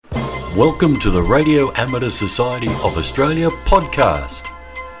Welcome to the Radio Amateur Society of Australia podcast.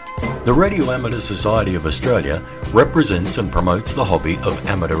 The Radio Amateur Society of Australia represents and promotes the hobby of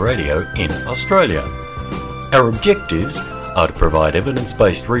amateur radio in Australia. Our objectives are to provide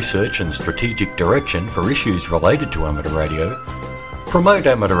evidence-based research and strategic direction for issues related to amateur radio, promote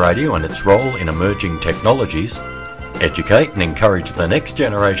amateur radio and its role in emerging technologies, educate and encourage the next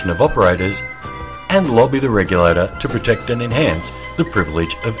generation of operators, and lobby the regulator to protect and enhance the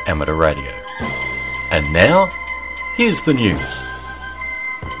privilege of amateur radio. And now, here's the news.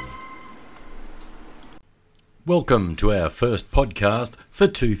 Welcome to our first podcast for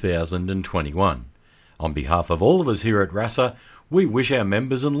 2021. On behalf of all of us here at RASA, we wish our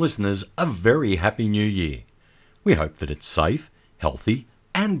members and listeners a very happy new year. We hope that it's safe, healthy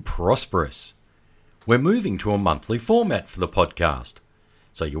and prosperous. We're moving to a monthly format for the podcast,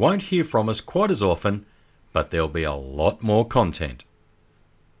 so you won't hear from us quite as often, but there'll be a lot more content.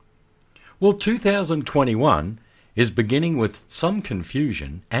 Well, 2021 is beginning with some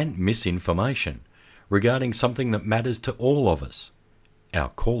confusion and misinformation regarding something that matters to all of us, our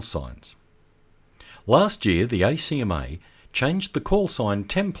call signs. Last year, the ACMA changed the call sign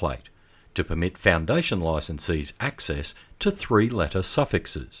template to permit foundation licensees access to 3-letter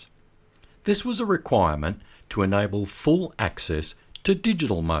suffixes. This was a requirement to enable full access to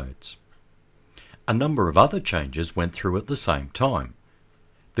digital modes. A number of other changes went through at the same time.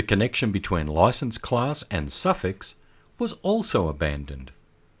 The connection between license class and suffix was also abandoned,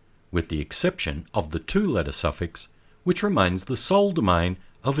 with the exception of the 2-letter suffix, which remains the sole domain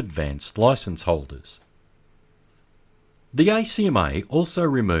of advanced license holders. The ACMA also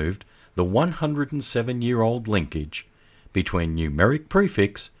removed the 107-year-old linkage between numeric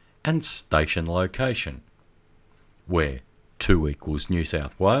prefix and station location, where 2 equals New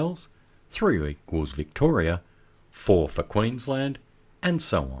South Wales, 3 equals Victoria, 4 for Queensland, and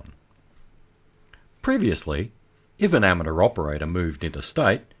so on. Previously, if an amateur operator moved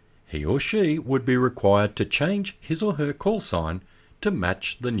interstate, he or she would be required to change his or her call sign to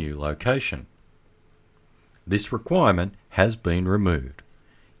match the new location. This requirement has been removed.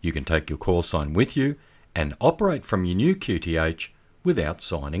 You can take your call sign with you and operate from your new QTH without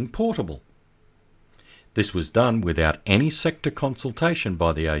signing portable. This was done without any sector consultation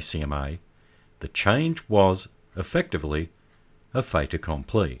by the ACMA. The change was, effectively, a fait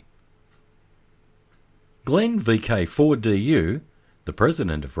accompli. Glenn VK4DU, the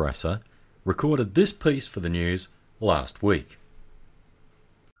president of RASA, recorded this piece for the news last week.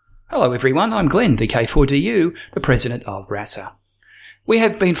 Hello everyone, I'm Glenn VK4DU, the president of RASA. We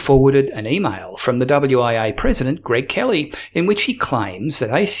have been forwarded an email from the WIA President, Greg Kelly, in which he claims that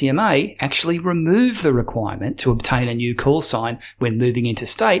ACMA actually removed the requirement to obtain a new call sign when moving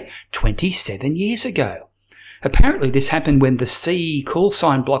interstate 27 years ago. Apparently this happened when the CE call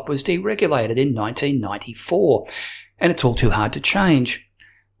sign block was deregulated in 1994, and it's all too hard to change.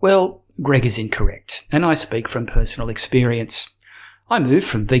 Well, Greg is incorrect, and I speak from personal experience. I moved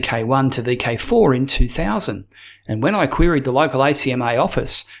from VK1 to VK4 in 2000, and when I queried the local ACMA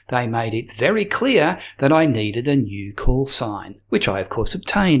office, they made it very clear that I needed a new call sign, which I of course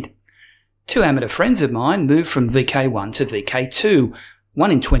obtained. 2 amateur friends of mine moved from VK1 to VK2, one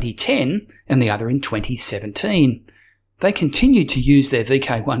in 2010 and the other in 2017. They continued to use their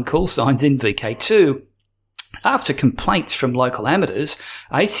VK1 call signs in VK2. After complaints from local amateurs,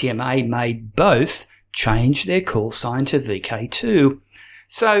 ACMA made both change their call sign to VK2.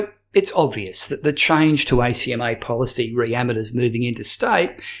 So it's obvious that the change to ACMA policy re amateurs moving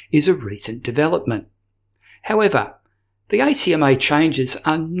interstate is a recent development. However, the ACMA changes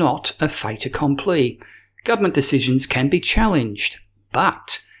are not a fait accompli. Government decisions can be challenged,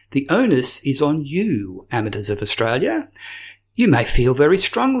 but the onus is on you, amateurs of Australia. You may feel very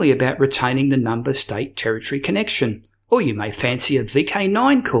strongly about retaining the number state territory connection, or you may fancy a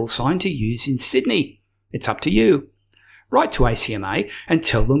VK9 call sign to use in Sydney. It's up to you. Write to ACMA and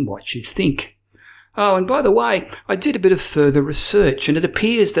tell them what you think. Oh, and by the way, I did a bit of further research, and it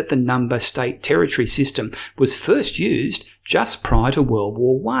appears that the number state territory system was first used just prior to World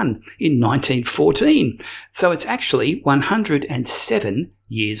War I in 1914, so it's actually 107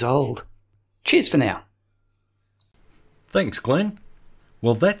 years old. Cheers for now. Thanks, Glenn.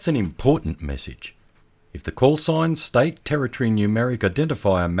 Well, that's an important message. If the call sign state territory numeric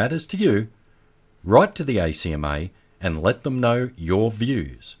identifier matters to you, write to the ACMA and let them know your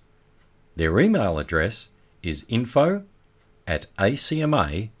views. Their email address is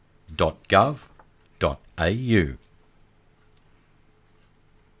info@acma.gov.au.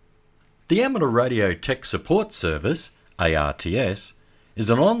 The Amateur Radio Tech Support Service, ARTS,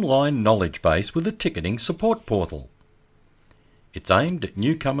 is an online knowledge base with a ticketing support portal. It's aimed at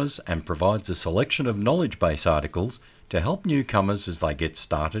newcomers and provides a selection of knowledge base articles to help newcomers as they get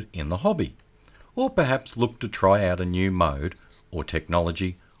started in the hobby, or perhaps look to try out a new mode or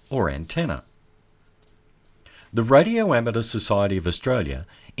technology or antenna. The Radio Amateur Society of Australia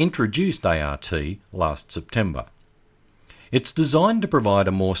introduced ART last September. It's designed to provide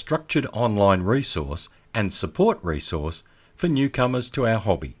a more structured online resource and support resource for newcomers to our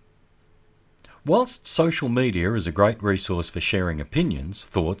hobby. Whilst social media is a great resource for sharing opinions,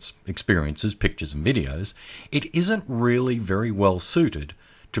 thoughts, experiences, pictures and videos, it isn't really very well suited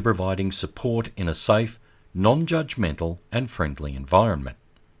to providing support in a safe, non-judgmental and friendly environment.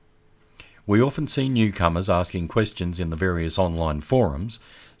 We often see newcomers asking questions in the various online forums,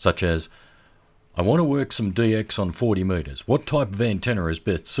 such as, I want to work some DX on 40 metres. What type of antenna is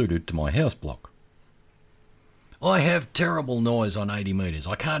best suited to my house block? I have terrible noise on 80 metres.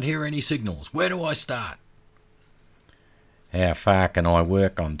 I can't hear any signals. Where do I start? How far can I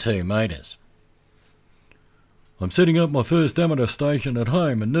work on 2 metres? I'm setting up my first amateur station at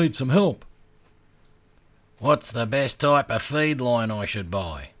home and need some help. What's the best type of feed line I should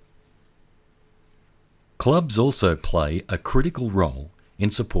buy? Clubs also play a critical role in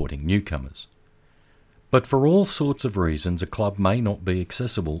supporting newcomers. But for all sorts of reasons, a club may not be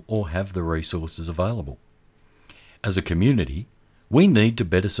accessible or have the resources available. As a community, we need to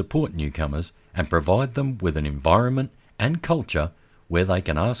better support newcomers and provide them with an environment and culture where they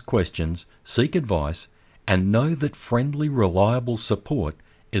can ask questions, seek advice, and know that friendly, reliable support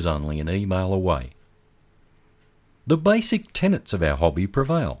is only an email away. The basic tenets of our hobby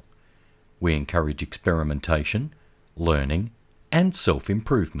prevail. We encourage experimentation, learning, and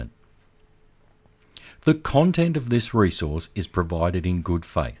self-improvement. The content of this resource is provided in good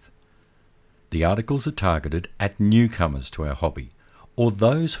faith. The articles are targeted at newcomers to our hobby, or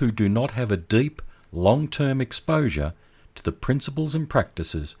those who do not have a deep, long-term exposure to the principles and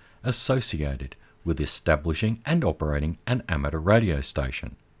practices associated with establishing and operating an amateur radio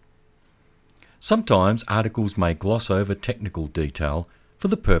station. Sometimes articles may gloss over technical detail for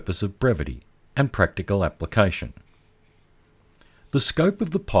the purpose of brevity and practical application. The scope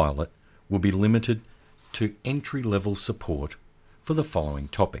of the pilot will be limited to entry-level support for the following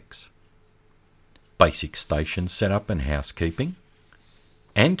topics: basic station setup and housekeeping,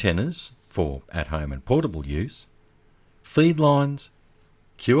 antennas for at-home and portable use, feed lines,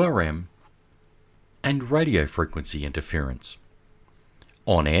 QRM, and radio frequency interference,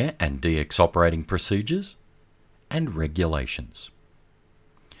 on-air and DX operating procedures, and regulations.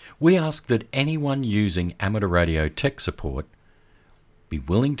 We ask that anyone using amateur radio tech support be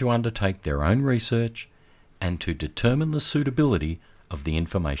willing to undertake their own research and to determine the suitability of the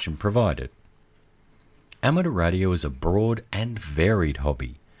information provided. Amateur radio is a broad and varied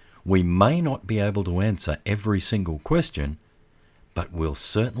hobby. We may not be able to answer every single question, but we'll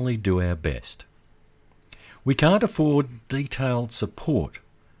certainly do our best. We can't afford detailed support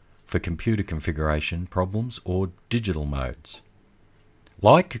for computer configuration problems or digital modes.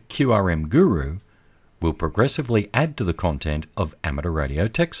 Like QRM Guru, we'll progressively add to the content of amateur radio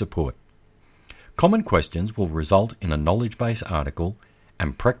tech support. Common questions will result in a knowledge base article,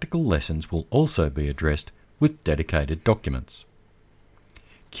 and practical lessons will also be addressed with dedicated documents.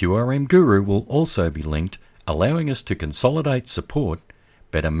 QRM Guru will also be linked, allowing us to consolidate support,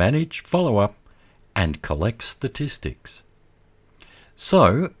 better manage follow-up, and collect statistics.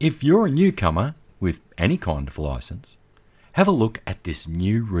 So, if you're a newcomer with any kind of license, have a look at this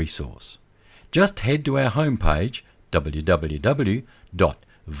new resource. Just head to our homepage,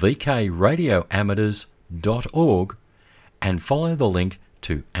 www.vkradioamateurs.org, and follow the link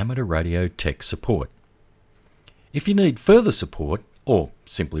to Amateur Radio Tech Support. If you need further support or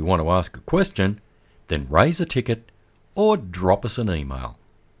simply want to ask a question, then raise a ticket or drop us an email.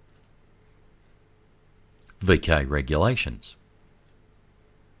 VK Regulations.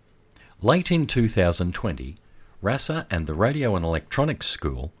 Late in 2020, RASA and the Radio and Electronics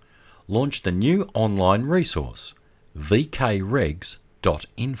School launched a new online resource, vkregs.info.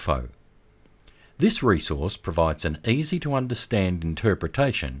 This resource provides an easy-to-understand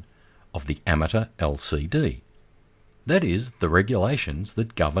interpretation of the amateur LCD. That is, the regulations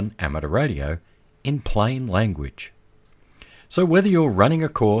that govern amateur radio in plain language. So whether you're running a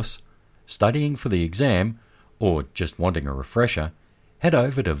course, studying for the exam, or just wanting a refresher, head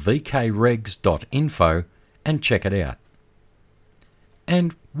over to vkregs.info and check it out.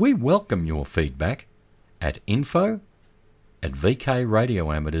 And we welcome your feedback at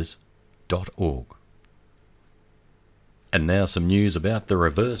info@vkradioamateurs.org. And now some news about the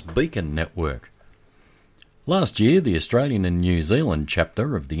Reverse Beacon Network. Last year, the Australian and New Zealand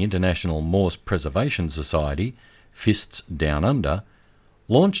chapter of the International Morse Preservation Society Fists Down Under,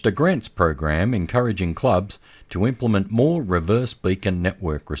 launched a grants program encouraging clubs to implement more reverse beacon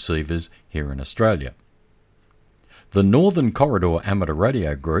network receivers here in Australia. The Northern Corridor Amateur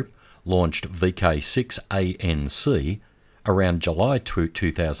Radio Group launched VK6ANC around July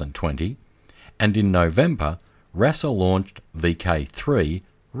 2020, and in November, RASA launched VK3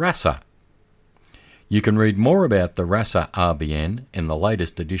 RASA. You can read more about the RASA RBN in the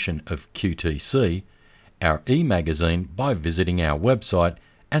latest edition of QTC, our e-magazine, by visiting our website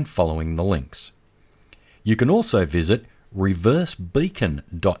and following the links. You can also visit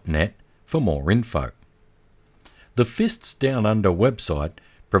reversebeacon.net for more info. The Fists Down Under website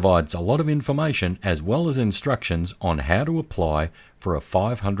provides a lot of information as well as instructions on how to apply for a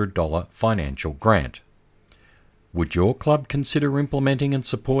 $500 financial grant. Would your club consider implementing and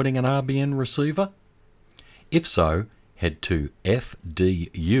supporting an RBN receiver? If so, head to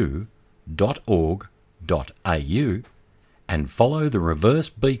fdu.org.au and follow the Reverse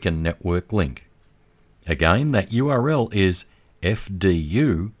Beacon Network link. Again, that URL is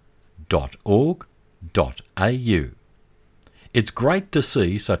fdu.org.au. It's great to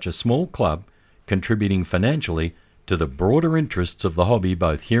see such a small club contributing financially to the broader interests of the hobby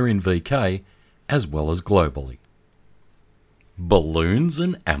both here in VK as well as globally. Balloons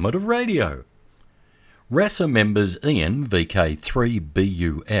and amateur radio. RASA members Ian,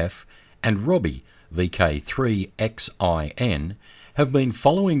 VK3BUF, and Robbie, VK3XIN, have been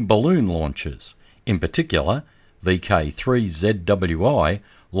following balloon launches. In particular, VK3ZWI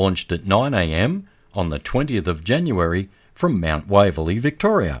launched at 9 a.m. on the 20th of January from Mount Waverley,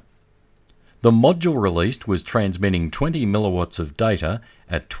 Victoria. The module released was transmitting 20 milliwatts of data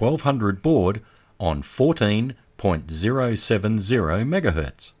at 1200 baud on 14.070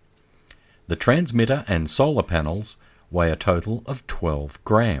 MHz. The transmitter and solar panels weigh a total of 12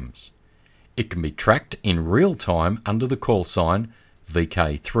 grams. It can be tracked in real time under the call sign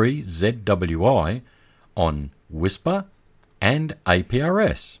VK3ZWI on Whisper and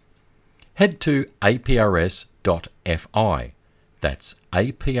APRS. Head to aprs.fi, that's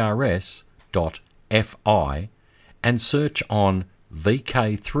aprs.fi, and search on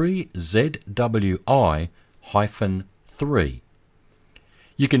VK3ZWI-3.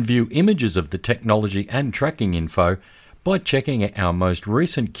 You can view images of the technology and tracking info by checking our most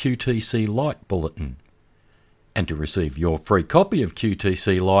recent QTC Lite bulletin. And to receive your free copy of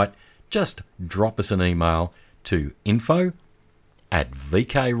QTC Lite, just drop us an email to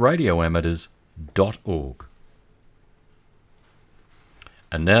info@vkradioamateurs.org.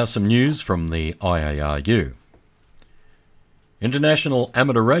 And now some news from the IARU. International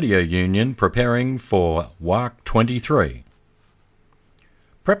Amateur Radio Union preparing for WARC 23.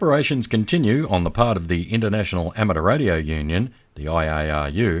 Preparations continue on the part of the International Amateur Radio Union, the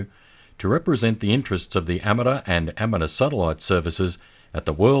IARU, to represent the interests of the amateur and amateur satellite services at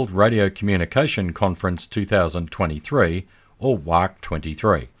the World Radio Communication Conference 2023, or WARC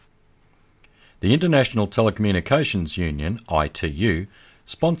 23. The International Telecommunications Union, ITU,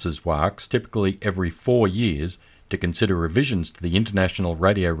 sponsors WARCs typically every 4 years to consider revisions to the international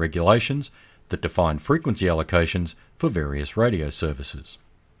radio regulations that define frequency allocations for various radio services.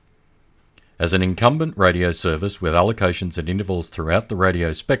 As an incumbent radio service with allocations at intervals throughout the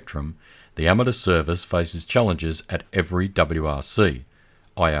radio spectrum, the amateur service faces challenges at every WRC,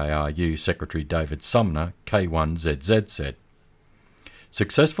 IARU Secretary David Sumner, K1ZZ said.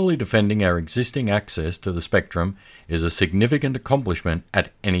 Successfully defending our existing access to the spectrum is a significant accomplishment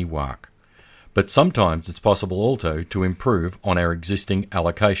at any WARC, but sometimes it's possible also to improve on our existing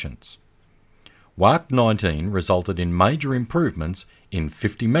allocations. WARC 19 resulted in major improvements in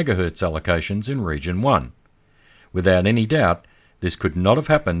 50 MHz allocations in Region 1. Without any doubt, this could not have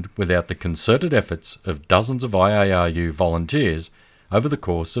happened without the concerted efforts of dozens of IARU volunteers over the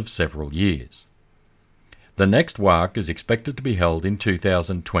course of several years. The next WARC is expected to be held in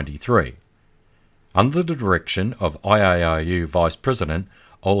 2023. Under the direction of IARU Vice President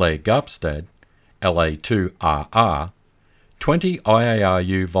Ole Garpstad, LA2RR, 20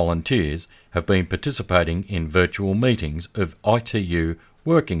 IARU volunteers have been participating in virtual meetings of ITU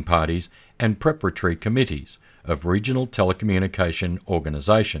working parties and preparatory committees of regional telecommunication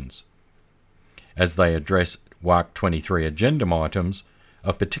organisations, as they address WARC 23 agenda items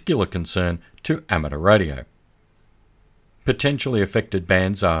of particular concern to amateur radio. Potentially affected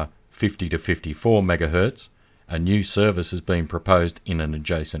bands are 50 to 54 MHz, a new service has been proposed in an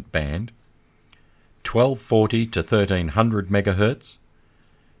adjacent band, 1240 to 1300 MHz,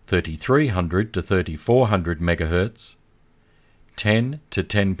 3300 to 3400 MHz, 10 to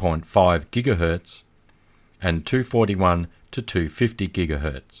 10.5 GHz, and 241 to 250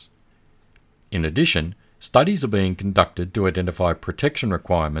 GHz. In addition, Studies are being conducted to identify protection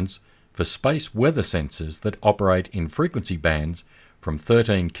requirements for space weather sensors that operate in frequency bands from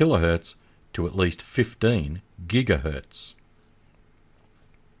 13 kHz to at least 15 GHz.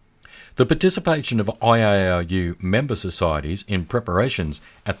 The participation of IARU member societies in preparations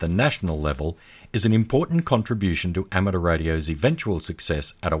at the national level is an important contribution to amateur radio's eventual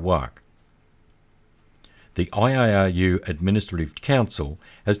success at AWARC. The IARU Administrative Council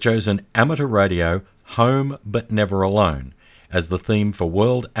has chosen Amateur Radio Home But Never Alone as the theme for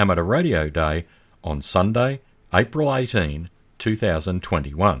World Amateur Radio Day on Sunday, April 18,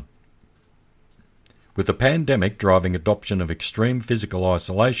 2021. With the pandemic driving adoption of extreme physical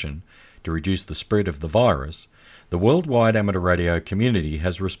isolation to reduce the spread of the virus, the worldwide amateur radio community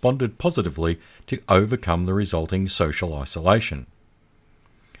has responded positively to overcome the resulting social isolation.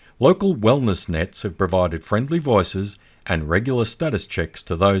 Local wellness nets have provided friendly voices and regular status checks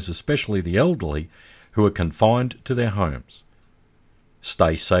to those, especially the elderly, who are confined to their homes.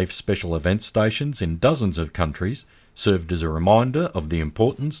 Stay Safe special event stations in dozens of countries served as a reminder of the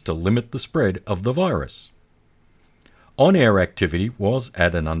importance to limit the spread of the virus. On-air activity was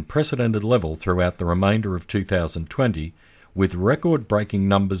at an unprecedented level throughout the remainder of 2020, with record-breaking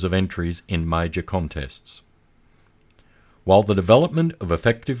numbers of entries in major contests. While the development of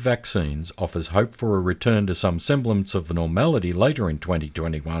effective vaccines offers hope for a return to some semblance of normality later in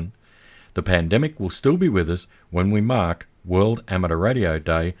 2021, the pandemic will still be with us when we mark World Amateur Radio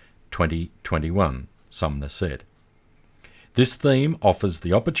Day 2021, Sumner said. This theme offers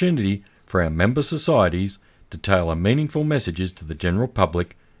the opportunity for our member societies to tailor meaningful messages to the general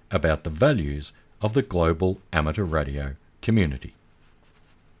public about the values of the global amateur radio community.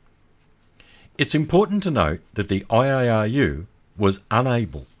 It's important to note that the IARU was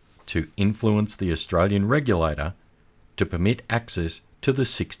unable to influence the Australian regulator to permit access to the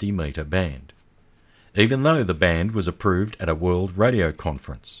 60-metre band, even though the band was approved at a World Radio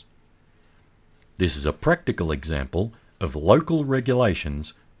Conference. This is a practical example of local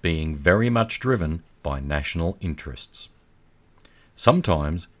regulations being very much driven by national interests.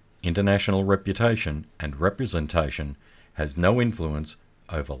 Sometimes international reputation and representation has no influence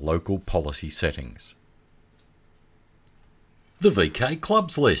over local policy settings. The VK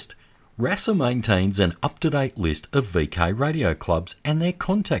Clubs List. RASA maintains an up-to-date list of VK radio clubs and their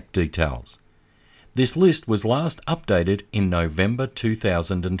contact details. This list was last updated in November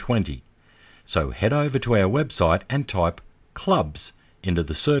 2020, so head over to our website and type clubs into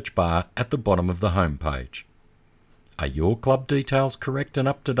the search bar at the bottom of the homepage. Are your club details correct and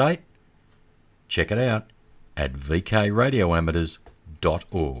up to date? Check it out at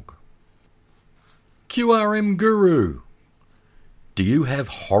vkradioamateurs.org. QRM Guru. Do you have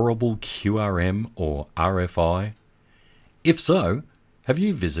horrible QRM or RFI? If so, have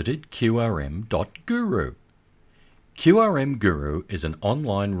you visited qrm.guru? QRM Guru is an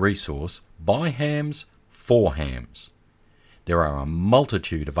online resource by hams for hams. There are a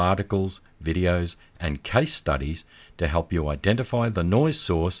multitude of articles, videos, and case studies to help you identify the noise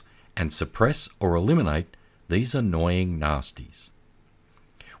source and suppress or eliminate these annoying nasties.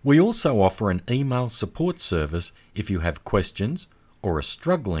 We also offer an email support service if you have questions or are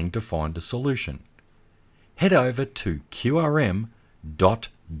struggling to find a solution. Head over to qrm.guru.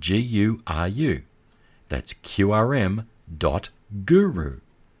 That's qrm.guru.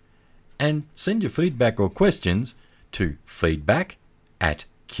 And send your feedback or questions to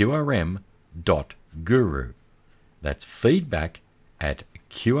feedback@qrm.guru. That's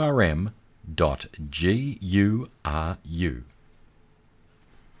feedback@qrm.guru.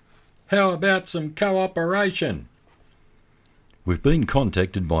 How about some cooperation? We've been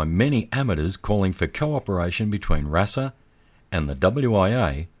contacted by many amateurs calling for cooperation between RASA and the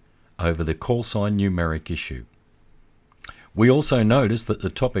WIA over the call sign numeric issue. We also noticed that the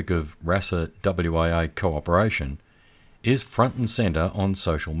topic of RASA WIA cooperation is front and centre on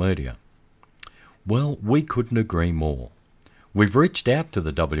social media. Well, we couldn't agree more. We've reached out to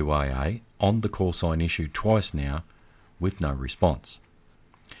the WIA on the call sign issue twice now with no response.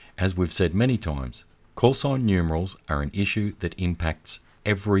 As we've said many times, call sign numerals are an issue that impacts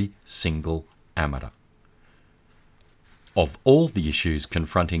every single amateur. Of all the issues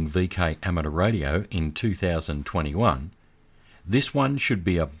confronting VK amateur radio in 2021, this one should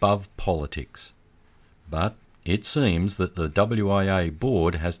be above politics. But it seems that the WIA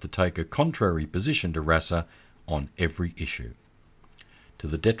board has to take a contrary position to RASA on every issue, to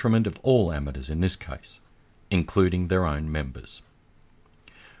the detriment of all amateurs in this case, including their own members.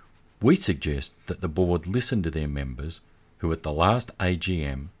 We suggest that the board listen to their members who at the last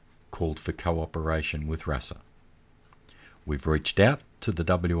AGM called for cooperation with RASA. We've reached out to the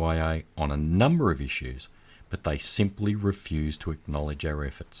WIA on a number of issues, but they simply refuse to acknowledge our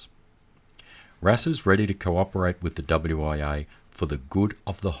efforts. RASA's ready to cooperate with the WIA for the good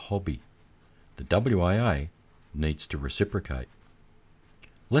of the hobby. The WIA needs to reciprocate.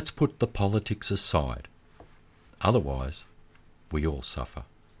 Let's put the politics aside. Otherwise, we all suffer.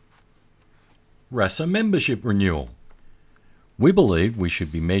 RASA membership renewal. We believe we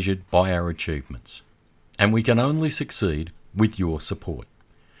should be measured by our achievements, and we can only succeed with your support.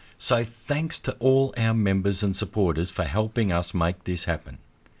 So thanks to all our members and supporters for helping us make this happen.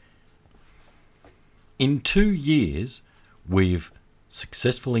 In 2 years, we've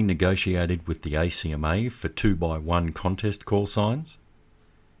successfully negotiated with the ACMA for 2x1 contest call signs,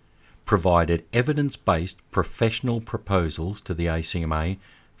 provided evidence-based professional proposals to the ACMA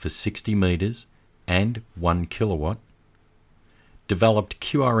for 60 metres and 1 kilowatt, developed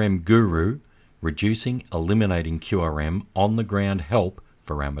QRM Guru, eliminating QRM on-the-ground help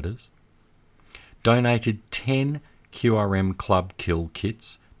for amateurs, donated 10 QRM club kill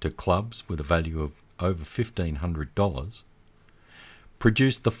kits to clubs with a value of over $1,500,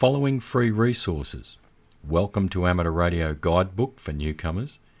 produced the following free resources: Welcome to Amateur Radio Guidebook for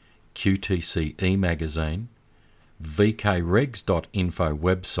newcomers, QTC e-magazine, vkregs.info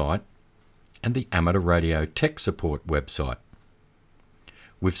website, and the Amateur Radio Tech Support website.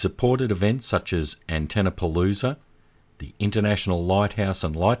 We've supported events such as Antennapalooza, the International Lighthouse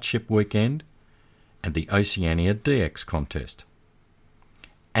and Lightship Weekend, and the Oceania DX contest.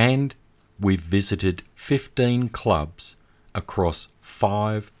 And we've visited 15 clubs across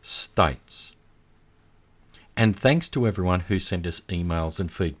 5 states. And thanks to everyone who sent us emails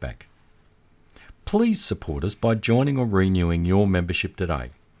and feedback. Please support us by joining or renewing your membership today.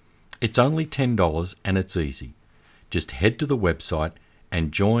 It's only $10 and it's easy. Just head to the website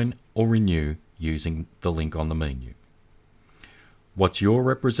and join or renew using the link on the menu. What's your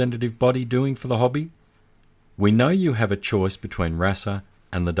representative body doing for the hobby? We know you have a choice between RASA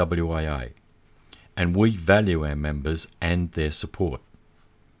and the WIA, and we value our members and their support.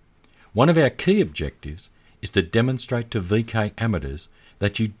 One of our key objectives is to demonstrate to VK amateurs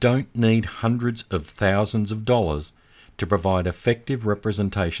that you don't need hundreds of thousands of dollars to provide effective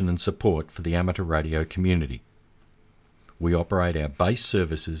representation and support for the amateur radio community. We operate our base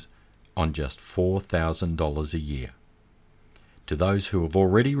services on just $4,000 a year. To those who have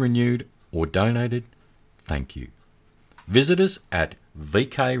already renewed or donated, thank you. Visit us at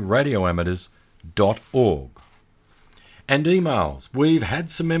vkradioamateurs.org. And emails. We've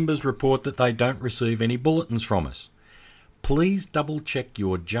had some members report that they don't receive any bulletins from us. Please double check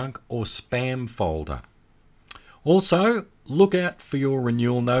your junk or spam folder. Also, look out for your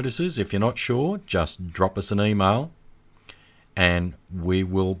renewal notices. If you're not sure, just drop us an email. And we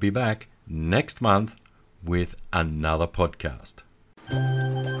will be back next month with another podcast.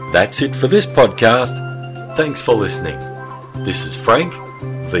 That's it for this podcast. Thanks for listening. This is Frank,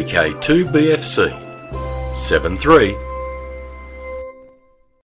 VK2BFC, 73